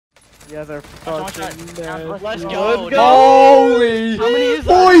Yeah, they're fucking dead. Let's go. Holy How many is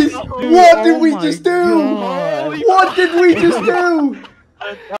boys! that? What did we my just do? God. What did we just do?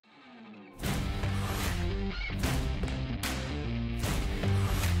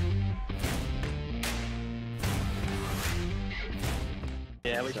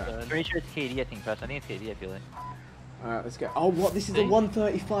 Yeah, we should. Pretty sure it's KD, I think, first. I think it's KD, I feel like. Alright, let's go. Oh, what? This is a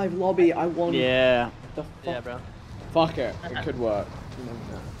 135 lobby. I won. Yeah. The fuck? Yeah, bro. Fuck it. It could work.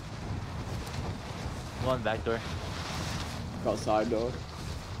 One back door. Got side door.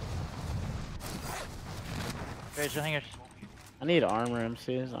 Great, two hangers. I need armor,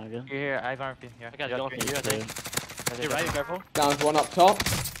 MC. It's not good. Here, I have armor for you. Here. I got going for you, I think. You're right, careful. Down one up top.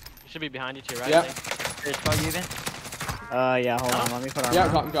 You should be behind you too, right? Yeah. Here's Cog even. Yeah, hold on. Let me put armor Yeah,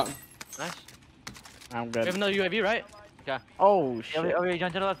 on. got him. Nice. I'm We good. have another UAV, right? Okay. Oh, shit. Over here,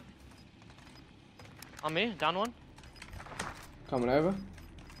 John, to the left. On me, down one. Coming over.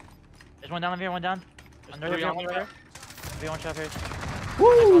 There's one down over here, one down. There's Under three here, on me right here. three, one shot here.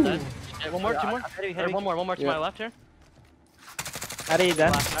 Woo! Dead. Yeah, one more, two more. Heavy. One more to Yeah. my left here. How do you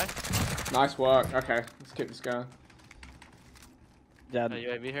dead? Last guy. Nice work. Okay, let's keep this going. Dead.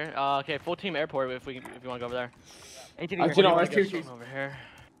 UAV here. Okay, full team airport if you want to go over there. ATV Do here. you know Wanna what? go Two. over here.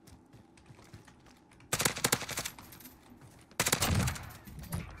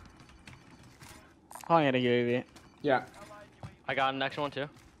 Calling it a UAV. Yeah. I got next one too.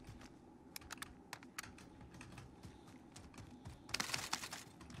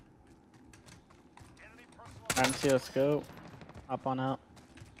 MC, let's go. Up on out.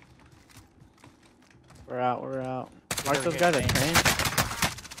 We're out. Mark those guys at train.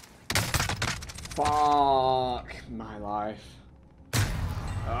 Fuck my life.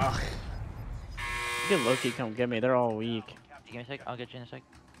 Ugh. You can Loki come get me. They're all weak. Give me a sec. I'll get you in a sec.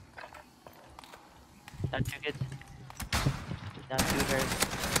 Down two kids. Down two guys.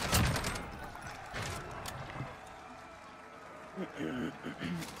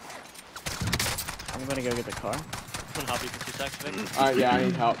 I'm gonna go get the car. Can help you for 2 seconds. Alright, yeah, I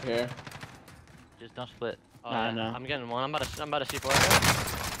need help here. Just don't split. Oh, Nah, yeah. no. I'm getting one. I'm about to C4 right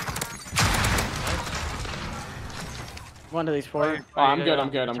One of these four. Oh, I'm yeah, good.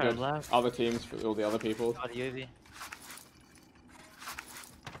 I'm Turn good. left. Other teams for all the other people. Got a UAV.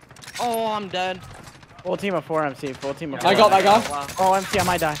 Oh, I'm dead. Full team of 4 MC. Full team of 4. I got that guy. Wow. Oh, MC, I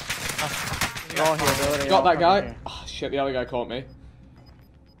might die. They're all here. They're Got all that guy. here. Oh shit, the other guy caught me.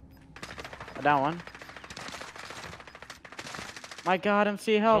 Down one. My God,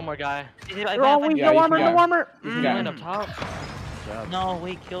 MC, help. One more guy. They're all weak. Yeah, No you armor. can No armor. You can Land get up him. top. No,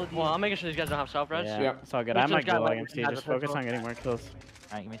 we killed you. Well, I'm making sure these guys don't have self-res. Yeah, Yep. it's all good. Which I might just got go like- like MC. had Just the focus pistol. on getting more kills.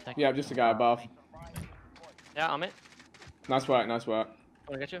 Alright, give me a sec. Yeah, just a guy above. Yeah, I'm it. Nice work. Nice work.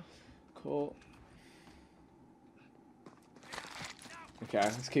 Want to get you? Cool. Okay,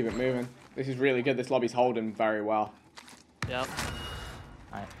 let's keep it moving. This is really good. This lobby's holding very well. Yep.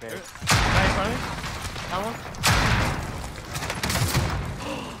 Alright, fair. Right in front of me. Down one.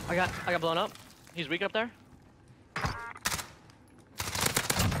 I got blown up. He's weak up there.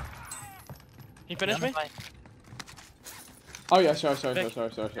 He finished me? Oh yeah, sorry. Yeah,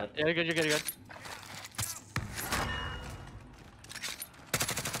 you're good.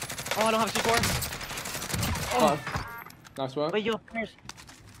 Oh, I don't have C4. Oh. Nice work. Wait, yo, first.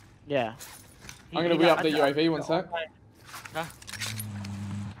 Yeah. I'm gonna re-up the UAV. One sec.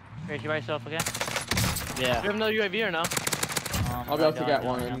 Here's you by yourself again. Do you Yeah. have another UAV or no? I'll be able to get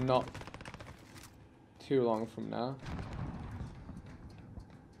one in not too long from now.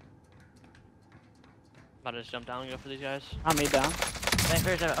 About to just jump down and go for these guys. I'm me down.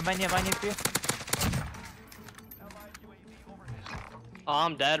 I might need for you. Oh,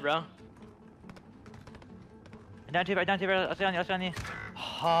 I'm dead, bro. Down two, I'll stay on you.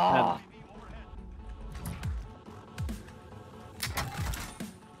 Oh.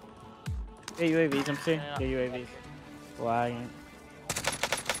 Get UAVs, MC. Yeah. Get UAVs. Lagging.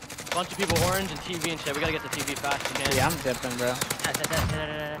 Bunch of people orange and TV and shit. We gotta get the TV fast as we can. Yeah, I'm dipping, bro.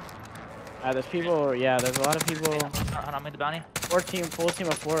 There's people. Yeah, there's a lot of people. I'm in the bounty. Full team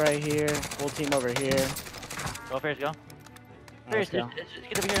of 4 right here. Full team over here. Go first, go. Let's First, go.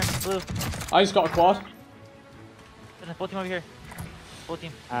 get over here. Blue. I just got a quad. Listen, full team over here. Full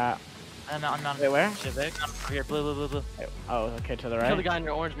team. Uh, I'm on. wait, where? Shit, Vic. Over here, blue. Oh, okay, to the Kill the right. guy in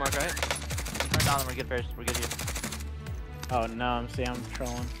your orange mark, right? Turn down, we're good first. We're good here. Oh no, MC, I'm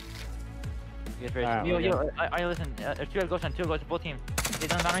trolling. We're good first. Alright, Yo, we're listen. There's two ghosts on full team.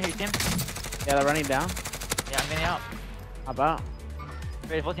 He's on the bounty here, team. Yeah, they're running down. Yeah, I'm getting out. How about?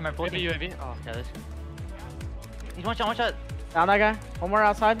 Ready, full team. We have a UAV. Oh, yeah, this. He's one shot. Down that guy. One more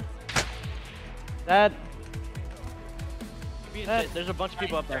outside. Dead. There's a bunch of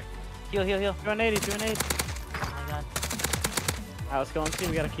people up there. Heal. 280. Oh my god. Alright, let's go and see.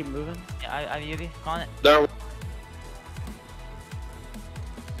 We gotta keep moving. Yeah, I have UV. Calling it. There.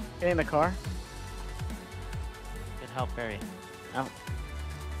 Get in the car. Good help, Barry. Out.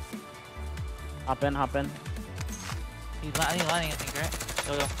 Hop in. He's landing, I think, right?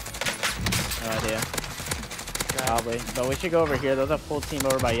 Go. No idea. Probably. But we should go over here. There's a full team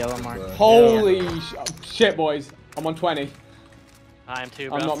over by yellow mark. Holy shit, boys. I'm on 20. I am too,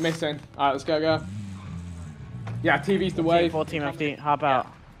 bro. I'm not missing. Alright, let's go. Yeah, TV's the way. Full team empty. Hop out.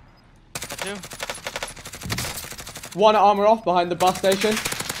 Got two. One armor off behind the bus station.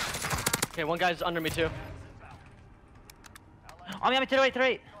 Okay, one guy's under me too. On me, to the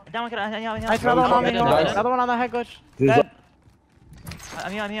right. Down one. Nice, another one on me. Nice. Another one on the head glitch. There's Dead.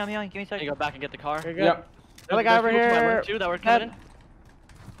 I'm here. Give me a Can you second. go back and get the car? You're good. Yep. Another guy over There's people to my here. room, too, that were coming in.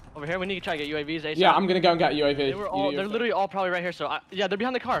 Over here, we need to try to get UAVs ASAP. Yeah, I'm gonna go and get UAV. They were all, they're literally all probably right here. So yeah, they're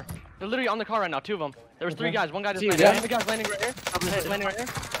behind the car. They're literally on the car right now. Two of them. There was three guys. One guy just landed. yeah. The guy's landing right here. He's landing right here.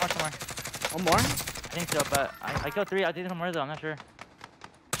 Somewhere. One more? I think so, but I killed 3. I think there's more though. I'm not sure.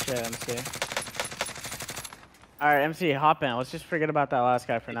 Shit, MC. Alright, MC, hop in. Let's just forget about that last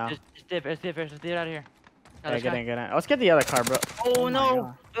guy for now. Just dip. Let's dip out of here. Yeah, get in. Let's get the other car, bro. Oh, my no!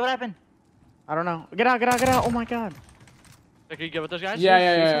 God. What happened? I don't know. Get out. Oh my god. Are you good with those guys?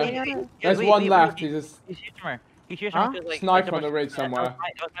 Yeah. There's one left. He's just He's somewhere. Huh? sniper on the ridge somewhere.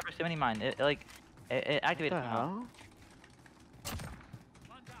 It was my proximity mine. It activated. What the hell?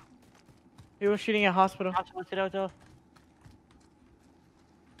 He was shooting at hospital.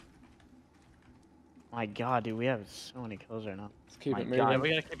 My god, dude, we have so many kills right now. Let's keep it My moving. Yeah, we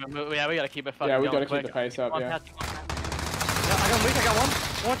gotta keep it moving. Yeah, we gotta keep it fucking Yeah, we going gotta keep quick. the pace up. Yeah. Yeah, I got weak. I got one.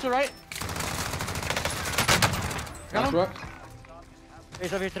 One to the right. Got Nice him. work.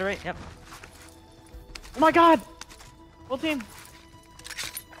 He's over here to the right. Yep. Oh my god! Full team.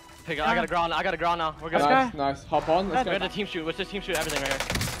 I got a ground. I got a ground now. We're good. Nice. Hop on. Let's We go. had a team shoot. Let's just team shoot everything right here.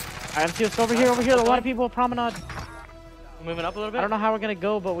 Alright, MC, let's go over here. A lot of people. Promenade. We're moving up a little bit. I don't know how we're gonna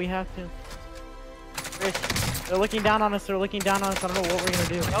go, but we have to. They're looking down on us. I don't know what we're gonna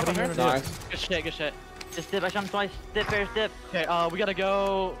do. What are you gonna do? Nice. Good shit. Just dip. I shot him twice. Dip, Ferris, dip. Okay, we gotta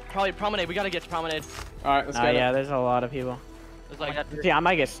go. Probably promenade. We gotta get to promenade. Alright, let's go. Yeah, there's a lot of people. It's like, See, I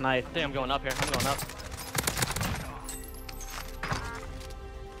might get sniped. I think I'm going up here. I'm going up.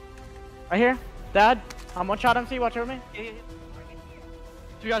 Right here. Dad, I'm one shot MC. Watch over me.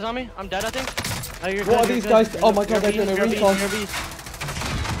 Two guys on me. I'm dead, I think. Oh, you're What are good, these you're good. guys? Oh my god, they're doing a recon.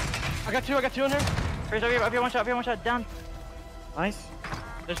 I got two in here. Ferris, over here, one shot, down. Nice.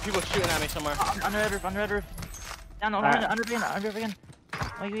 There's people shooting at me somewhere. Under red roof. Down, Alright. under again. I'm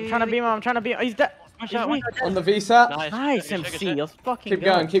trying to beam him. Oh, he's dead. One shot. On the VSAT. Nice, Good MC. shit. Let's fucking Keep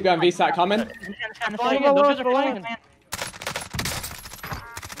going. VSAT coming. Flying in. Those guys are flying in. I'm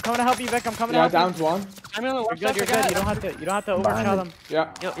coming to help you, Vic. I'm coming Yeah, to help down to one. I'm in the you. left You're side. good. You don't have to overshot them.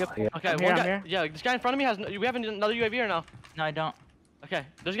 Yeah. Yep. Okay, I'm one here, guy. I'm here. Yeah, this guy in front of me has. We have another UAV or no? No, I don't. Okay,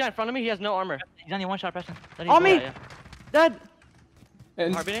 there's a guy in front of me. He has no armor. He's only one shot, Preston. On me! Yeah. Dead.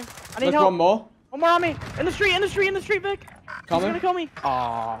 In. Heart beating. I need There's help. one more. One more on me. In the street, Vic. He's Coming. gonna kill me.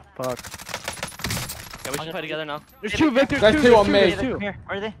 Aw, fuck. Yeah, we should play together now. There's two, Vic. There's two on me. There's two. Here,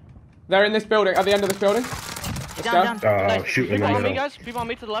 where are they? They're in this building. At the end of this building. Let's go. Down. Oh, shooting People in the on me, middle. guys. People on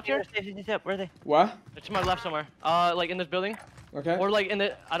me to the left here. Where are they? Where? It's to my left somewhere. Like in this building, Okay. or like in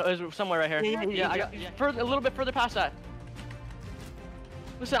the. I don't. It's somewhere right here. Yeah, I got further, a little bit further past that.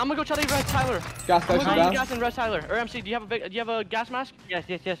 Listen, I'm gonna go try to res Tyler. Gas I'm station gonna go down. gas and res Tyler. Or MC, do you have a gas mask? Yes.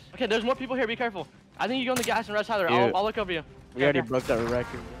 Okay, there's more people here. Be careful. I think you go in the gas and res Tyler. Dude. I'll look over you. We already broke that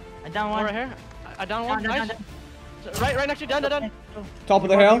record. I'm down One one. right here. I down one. Down. Nice. Right next to you. Done. Top of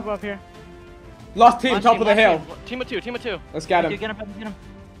the People hill. up here. Last team. Last Top team, of the last hill. Team of two. Let's get him. Get him.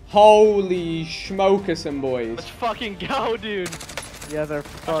 Holy schmokerson, boys. Let's fucking go, dude. Yeah, they're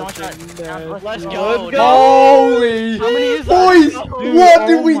One shot. fucking dead. Let's go. Let's Holy How many is that? boys! Dude, What oh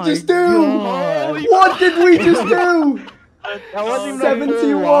did we my just do? God. What did we just do? That wasn't even a full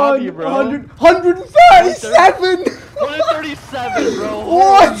 71, lobby, bro. 100, 137! 137, bro.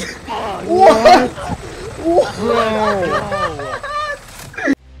 What? Fuck. What? Bro.